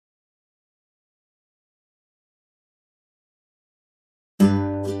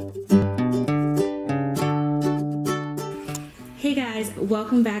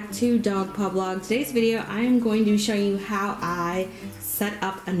welcome back to Dog Paw Blog. Today's video I am going to show you how I set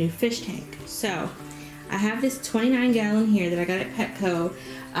up a new fish tank. So I have this 29-gallon here that I got at Petco.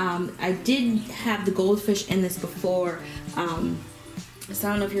 I did have the goldfish in this before, so I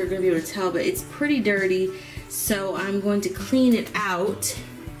don't know if you're going to be able to tell, but it's pretty dirty, so I'm going to clean it out.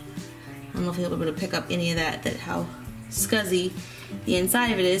 I don't know if you'll be able to pick up any of that how scuzzy the inside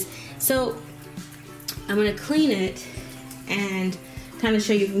of it is. So I'm going to clean it and kind of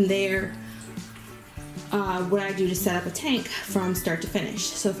show you from there what I do to set up a tank from start to finish.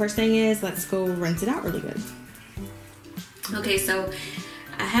 So first thing is, let's go rinse it out really good. Okay, so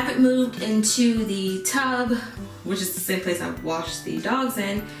I have it moved into the tub, which is the same place I wash the dogs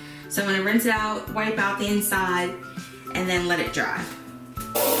in. So I'm going to rinse it out, wipe out the inside, and then let it dry.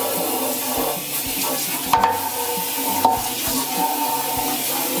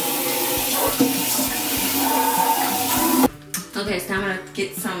 Okay, so now I'm going to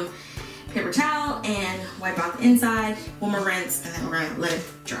get some paper towel and wipe out the inside, one more rinse, and then we're going to let it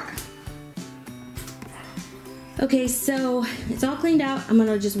dry. Okay, so it's all cleaned out. I'm going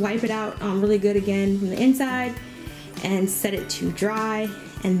to just wipe it out really good again from the inside and set it to dry,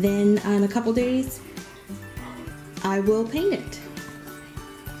 and then in a couple days I will paint it.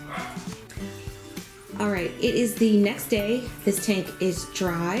 Alright, it is the next day. This tank is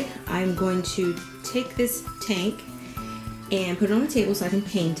dry. I'm going to take this tank and put it on the table so I can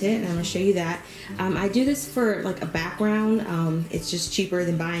paint it, and I'm going to show you that. I do this for like a background. It's just cheaper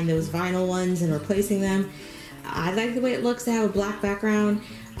than buying those vinyl ones and replacing them. I like the way it looks to have a black background.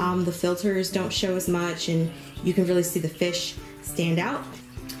 The filters don't show as much and you can really see the fish stand out.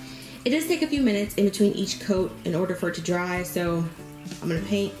 It does take a few minutes in between each coat in order for it to dry, so I'm going to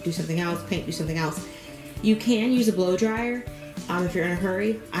paint, do something else, paint, do something else. You can use a blow dryer if you're in a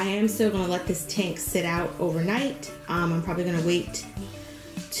hurry. I am still going to let this tank sit out overnight. I'm probably going to wait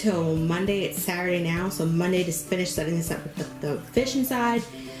till Monday. It's Saturday now, so Monday to finish setting this up with the fish inside,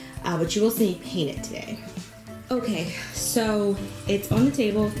 but you will see me paint it today. Okay, so it's on the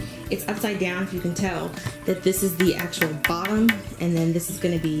table. It's upside down, if you can tell that this is the actual bottom and then this is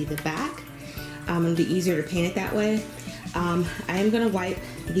going to be the back. It'll be easier to paint it that way. I am going to wipe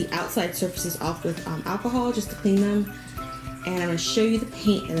the outside surfaces off with alcohol just to clean them, and I'm going to show you the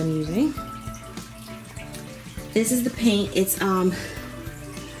paint that I'm using. This is the paint. It's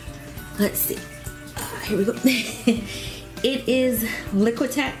let's see, here we go. It is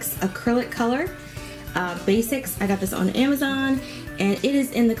Liquitex acrylic color. Basics. I got this on Amazon, and it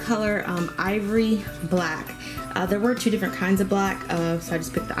is in the color ivory black. There were two different kinds of black, so I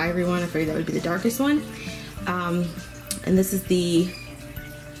just picked the ivory one. I figured that would be the darkest one. And this is the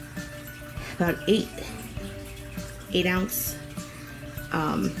about 8 ounce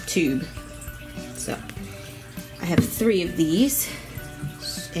tube. So I have 3 of these,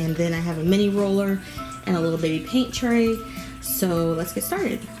 and then I have a mini roller and a little baby paint tray. So let's get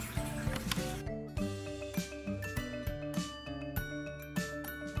started.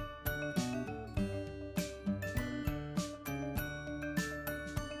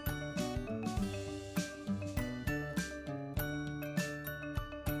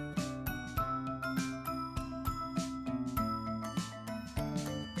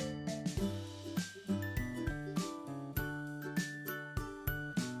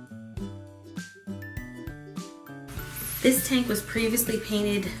 This tank was previously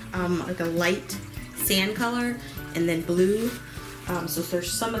painted like a light sand color and then blue. So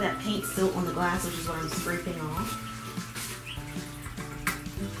there's some of that paint still on the glass, which is what I'm scraping off.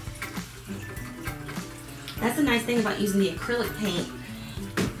 That's the nice thing about using the acrylic paint,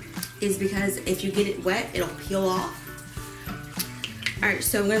 is because if you get it wet, it'll peel off. Alright,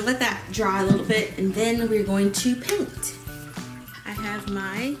 so I'm going to let that dry a little bit, and then we're going to paint. I have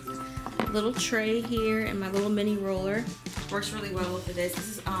my little tray here and my little mini roller. Works really well for this.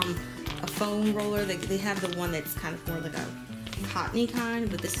 This is a foam roller. They have the one that's kind of more like a cottony kind,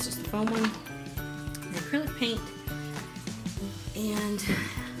 but this is just a foam one. And acrylic paint. And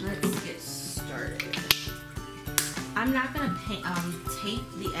let's get started. I'm not gonna paint, tape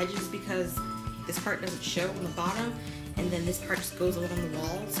the edges because this part doesn't show on the bottom, and then this part just goes along the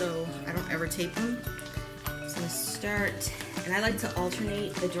wall, so I don't ever tape them. So I'm gonna start. And I like to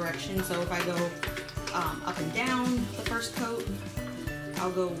alternate the direction, so if I go up and down the first coat, I'll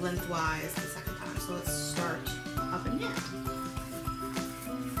go lengthwise the second time. So let's start up and down.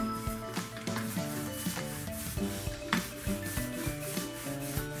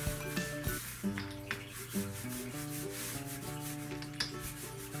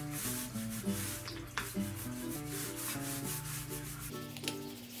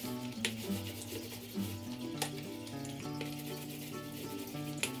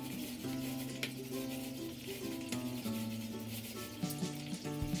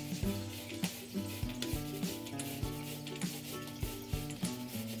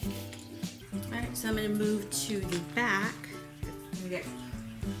 So I'm going to move to the back. I'm going to get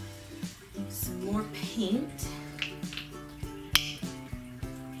some more paint.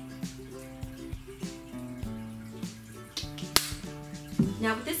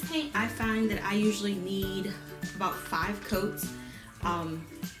 Now with this paint, I find that I usually need about 5 coats,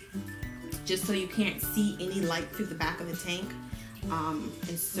 just so you can't see any light through the back of the tank.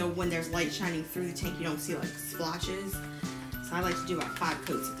 And so when there's light shining through the tank, you don't see like splotches. So I like to do about 5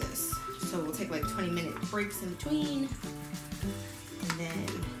 coats of this. So we'll take like 20-minute breaks in between. And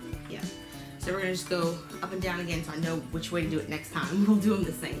then, yeah. So we're gonna just go up and down again so I know which way to do it next time. We'll do them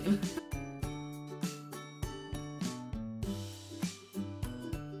the same.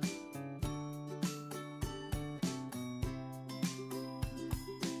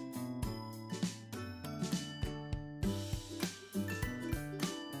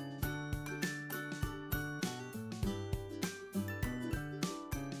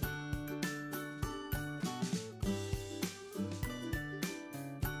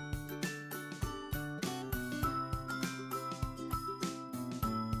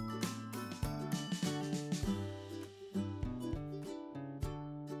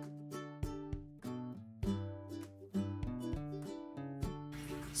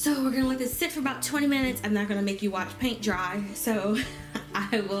 So we're gonna let this sit for about 20 minutes. I'm not gonna make you watch paint dry. So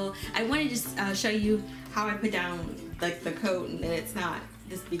I wanted to show you how I put down like the coat, and it's not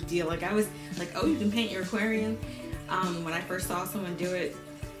this big deal. Like I was like, oh, you can paint your aquarium when I first saw someone do it.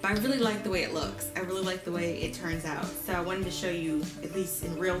 But I really like the way it looks. I really like the way it turns out. So I wanted to show you at least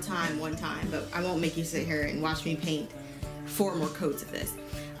in real time one time, but I won't make you sit here and watch me paint 4 more coats of this.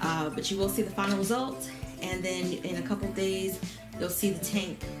 But you will see the final result, and then in a couple days, you'll see the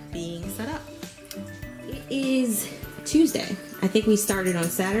tank being set up. It is Tuesday. I think we started on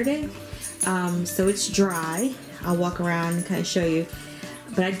Saturday. So it's dry. I'll walk around and kind of show you.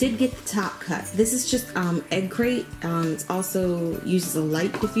 But I did get the top cut. This is just egg crate. It also uses a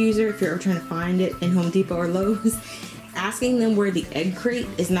light diffuser if you're ever trying to find it in Home Depot or Lowe's. Asking them where the egg crate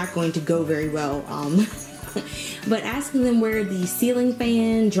is not going to go very well. But asking them where the ceiling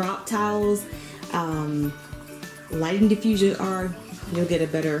fan, drop towels, lighting diffuser are, you'll get a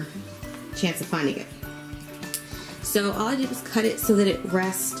better chance of finding it. So all I did was cut it so that it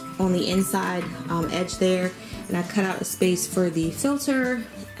rests on the inside edge there, and I cut out a space for the filter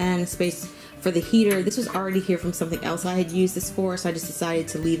and a space for the heater. This was already here from something else I had used this for, so I just decided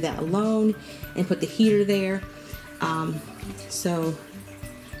to leave that alone and put the heater there. So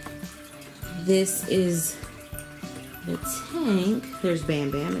this is the tank. There's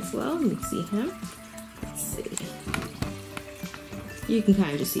Bam Bam as well. Let me see him. Let's see. You can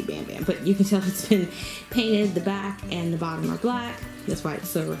kind of just see Bam Bam, but you can tell it's been painted. The back and the bottom are black. That's why it's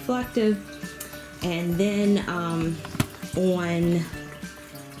so reflective. And then on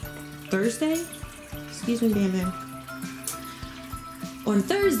Thursday, excuse me, Bam Bam. On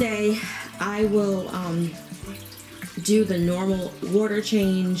Thursday, I will do the normal water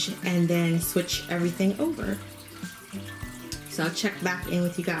change and then switch everything over. So I'll check back in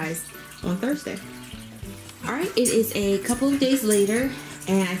with you guys on Thursday. Alright, it is a couple of days later,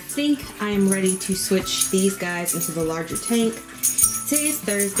 and I think I'm ready to switch these guys into the larger tank. Today is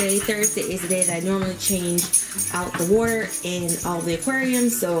Thursday. Thursday is the day that I normally change out the water in all the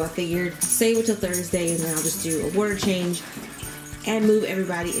aquariums, so I figured save it till Thursday and then I'll just do a water change and move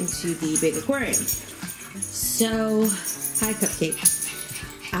everybody into the big aquarium. So, hi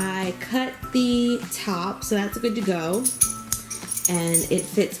Cupcake. I cut the top, so that's good to go. And it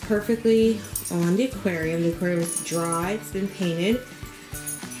fits perfectly on the aquarium. The aquarium is dry, it's been painted.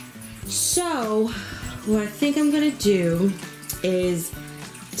 So, what I think I'm gonna do is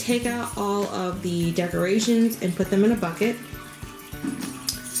take out all of the decorations and put them in a bucket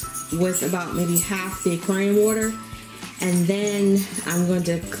with about maybe half the aquarium water. And then I'm going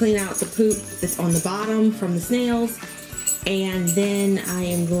to clean out the poop that's on the bottom from the snails. And then I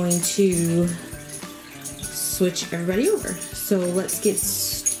am going to switch everybody over. So let's get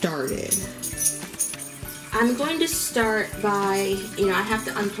started. I'm going to start by, I have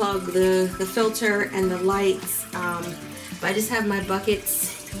to unplug the filter and the lights. But I just have my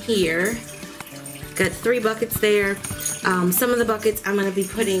buckets here. Got 3 buckets there. Some of the buckets I'm going to be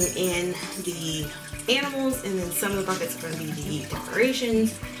putting in the animals, and then some of the buckets are going to be the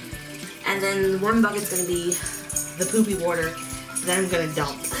decorations, and then one bucket's going to be the poopy water that I'm going to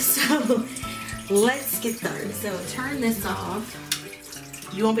dump. So let's get started. So turn this off.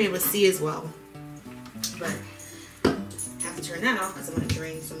 You won't be able to see as well, but I have to turn that off because I'm going to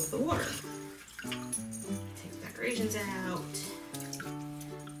drain some of the water. Take the decorations out,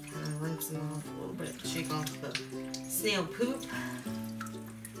 kind of rinse them off a little bit, shake off the snail poop.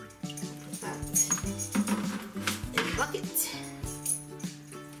 Put that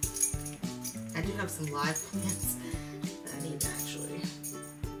some live plants that I need actually.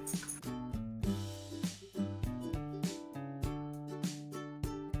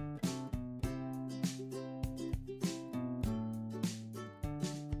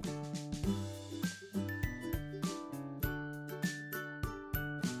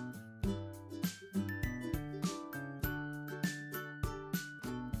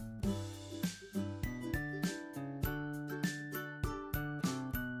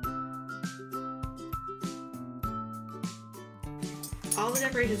 All the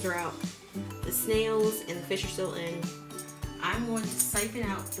decorations are out. The snails and the fish are still in. I'm going to siphon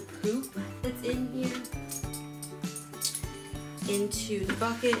out the poop that's in here into the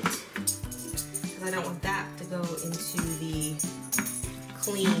bucket because I don't want that to go into the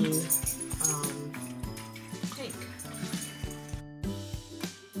clean tank.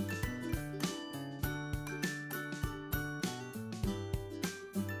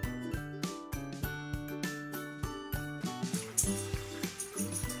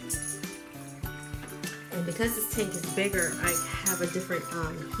 And because this tank is bigger, I have a different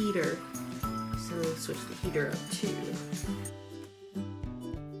heater, so we'll switch the heater up too.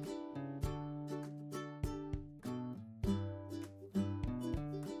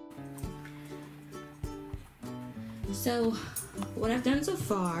 So what I've done so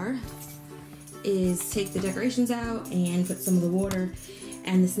far is take the decorations out and put some of the water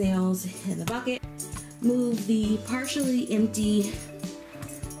and the snails in the bucket, move the partially empty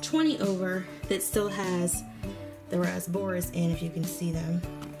 20 over that still has the raspberries in, if you can see them.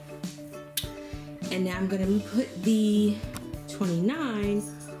 And now I'm going to put the 29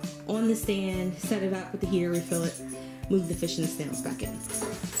 on the stand, set it up with the heater, refill it, move the fish and the snails back in.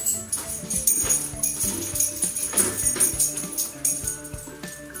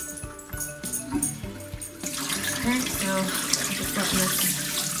 Okay, so just letting this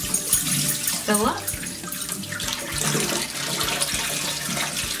fill up.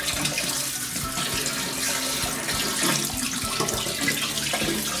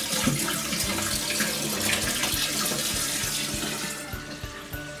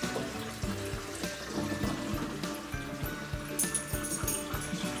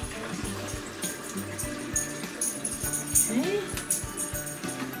 Okay.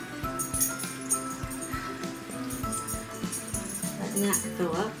 Letting that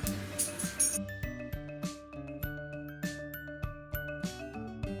fill up.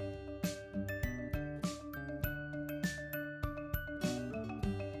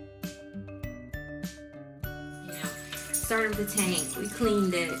 Started with the tank, we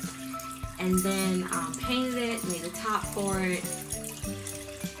cleaned it, and then painted it, made a top for it,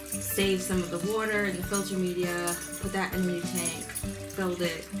 saved some of the water and the filter media, put that in the new tank, filled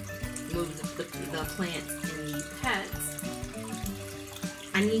it, moved the plants and the pets.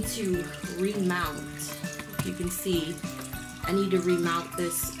 I need to remount, if you can see, I need to remount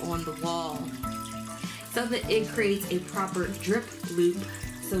this on the wall so that it creates a proper drip loop,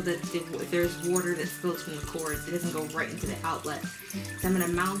 so that if there's water that spills from the cords, it doesn't go right into the outlet. So I'm going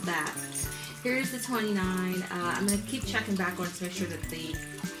to mount that. Here's the 29. I'm going to keep checking back on it to make sure that the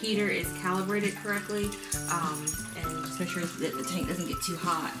heater is calibrated correctly, and just make sure that the tank doesn't get too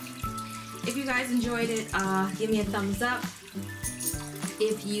hot. If you guys enjoyed it, give me a thumbs up.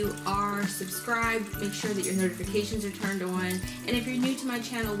 If you are subscribed, make sure that your notifications are turned on. And if you're new to my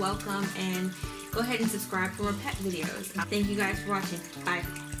channel, welcome, and go ahead and subscribe for more pet videos. Thank you guys for watching. Bye.